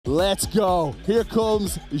Let's go. Here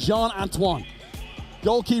comes Jean-Antoine,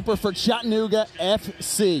 goalkeeper for Chattanooga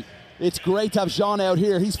FC. It's great to have Jean out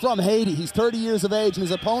here. He's from Haiti. He's 30 years of age, and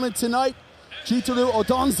his opponent tonight, Chituru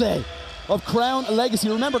Odunze of Crown Legacy.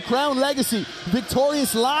 Remember, Crown Legacy,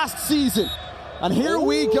 victorious last season. And here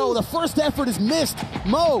we go. The first effort is missed.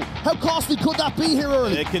 Mo, how costly could that be here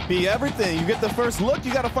early? It could be everything. You get the first look,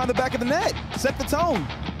 you got to find the back of the net. Set the tone.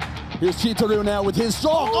 Here's Chituru now with his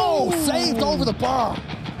strong. Oh, saved over the bar.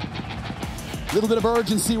 Little bit of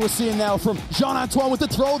urgency we're seeing now from Jean-Antoine with the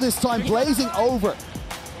throw this time, blazing over.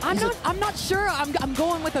 I'm not sure I'm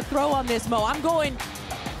going with a throw on this, Mo. I'm going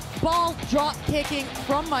ball drop kicking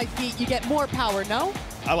from my feet. You get more power, no?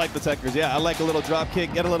 I like the techers, yeah. I like a little drop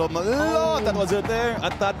kick, get a little, oh, I thought that was it there. I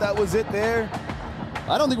thought that was it there.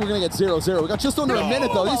 I don't think we're going to get 0-0. We got just under a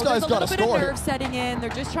minute, though. These guys got to score. There's a little bit of nerve setting in. They're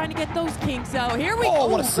just trying to get those kinks out. Here we go. Oh,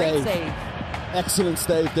 what a save. Great save. Excellent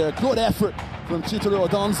save there. Good effort from Chituru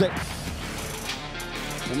Odunze.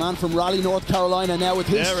 The man from Raleigh, North Carolina, now with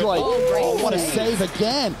his strike. Oh, what a save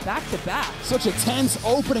again. Back to back. Such a tense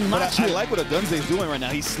opening match I like what Odunze is doing right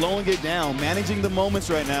now. He's slowing it down, managing the moments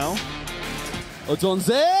right now.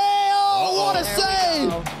 Odunze, oh, what a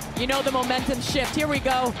save! You know the momentum shift. Here we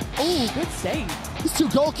go. Oh, good save. These two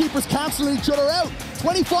goalkeepers canceling each other out.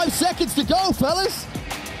 25 seconds to go, fellas.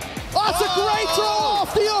 Oh, it's a great throw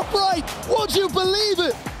off the upright. Would you believe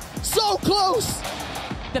it? So close.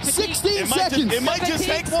 16 seconds. It might just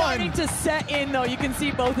take one. Starting to set in, though. You can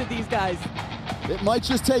see both of these guys. It might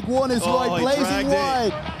just take one is right, blazing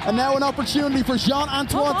wide. And now an opportunity for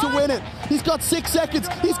Jean-Antoine to win it. He's got 6 seconds.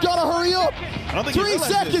 He's got to hurry up. 3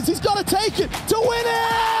 seconds. He's got to take it to win it.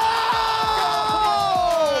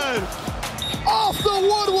 Off the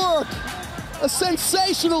woodwork. A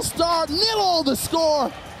sensational start. 0-0 the score.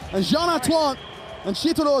 And Jean-Antoine and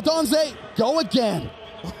Chituru Odunze go again.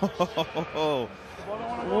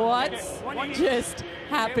 What just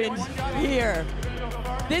happened here?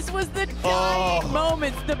 This was the dying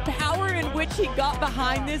moments, the power in which he got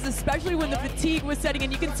behind this, especially when the fatigue was setting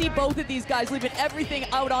in. You can see both of these guys leaving everything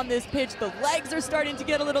out on this pitch. The legs are starting to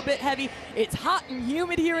get a little bit heavy. It's hot and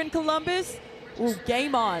humid here in Columbus. Ooh,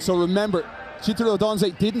 game on. So remember, Chituru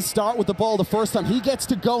Odunze didn't start with the ball the first time. He gets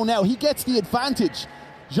to go now. He gets the advantage.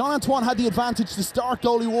 Jean-Antoine had the advantage to start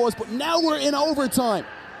goalie wars, but now we're in overtime.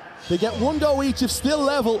 They get one go each if still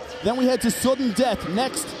level. Then we head to sudden death.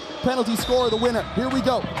 Next penalty score, the winner. Here we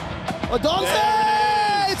go.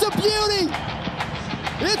 Odunze! It's a beauty!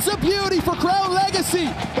 It's a beauty for Crown Legacy.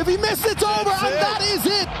 If he missed, it's over, and that is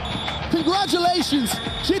it. Congratulations.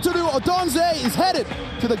 Chituru Odunze is headed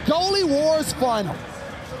to the Goalie Wars final.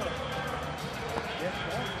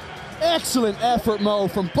 Excellent effort, Mo,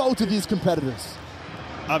 from both of these competitors.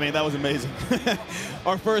 I mean, that was amazing.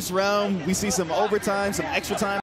 Our first round, we see some overtime, some extra time.